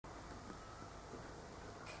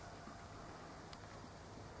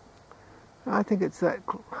I think it's that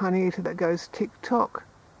honeyeater that goes tick-tock.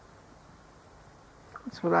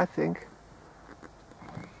 That's what I think.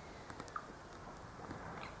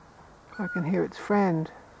 I can hear its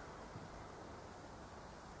friend.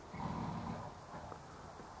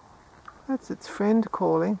 That's its friend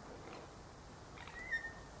calling.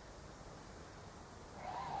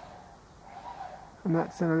 And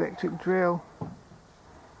that's an electric drill.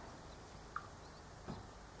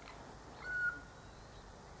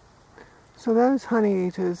 So those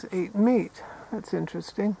honeyeaters eat meat. That's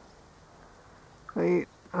interesting. They eat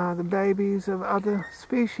the babies of other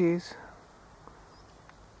species.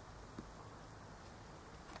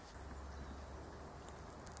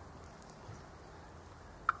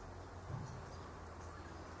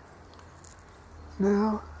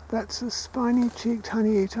 Now, that's a spiny-cheeked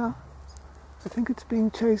honeyeater. I think it's being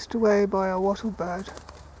chased away by a wattlebird.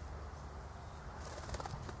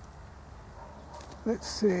 Let's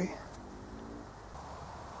see.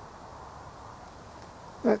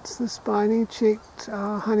 That's the spiny-cheeked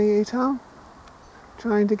honeyeater,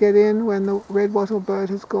 trying to get in when the red wattlebird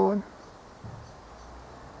has gone.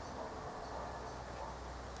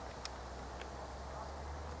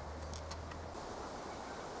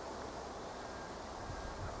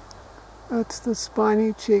 That's the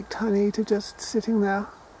spiny-cheeked honeyeater just sitting there.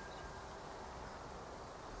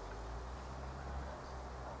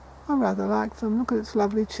 I rather like them. Look at its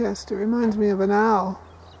lovely chest. It reminds me of an owl.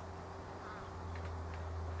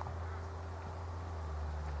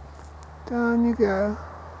 Down you go.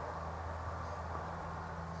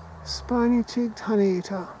 Spiny-cheeked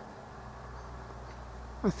honeyeater,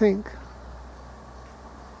 I think.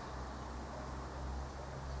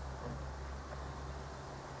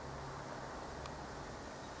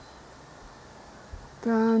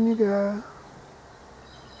 Down you go.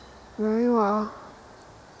 There you are.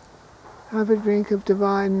 Have a drink of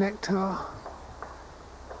divine nectar.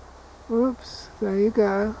 Oops, there you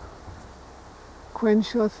go.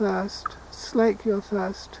 Quench your thirst. Slake your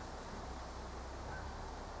thirst.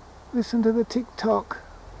 Listen to the tick-tock.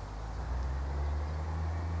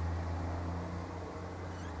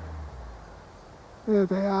 There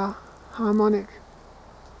they are. Harmonic.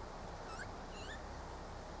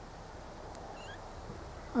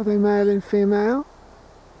 Are they male and female?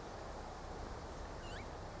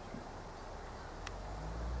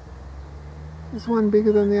 Is one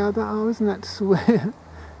bigger than the other? Oh, isn't that sweet?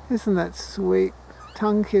 Isn't that sweet?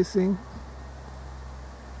 Tongue kissing.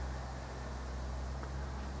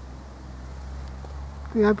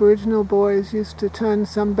 The Aboriginal boys used to turn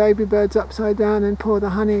some baby birds upside down and pour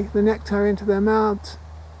the honey, the nectar, into their mouths.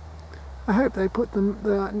 I hope they put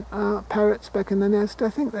the parrots back in the nest. I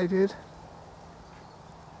think they did.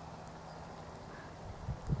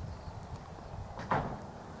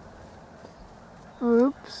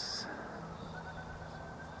 Oops.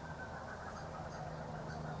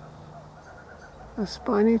 A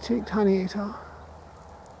spiny-cheeked honeyeater.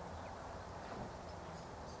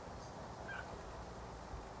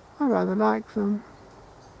 I rather like them.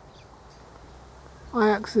 I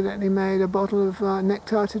accidentally made a bottle of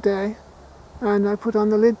nectar today, and I put on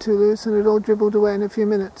the lid too loose and it all dribbled away in a few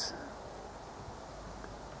minutes.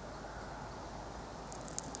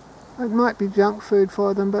 It might be junk food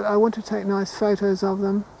for them, but I want to take nice photos of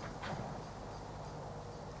them.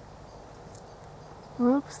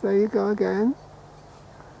 Whoops, there you go again.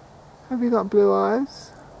 Have you got blue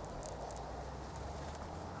eyes?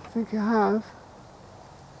 I think you have.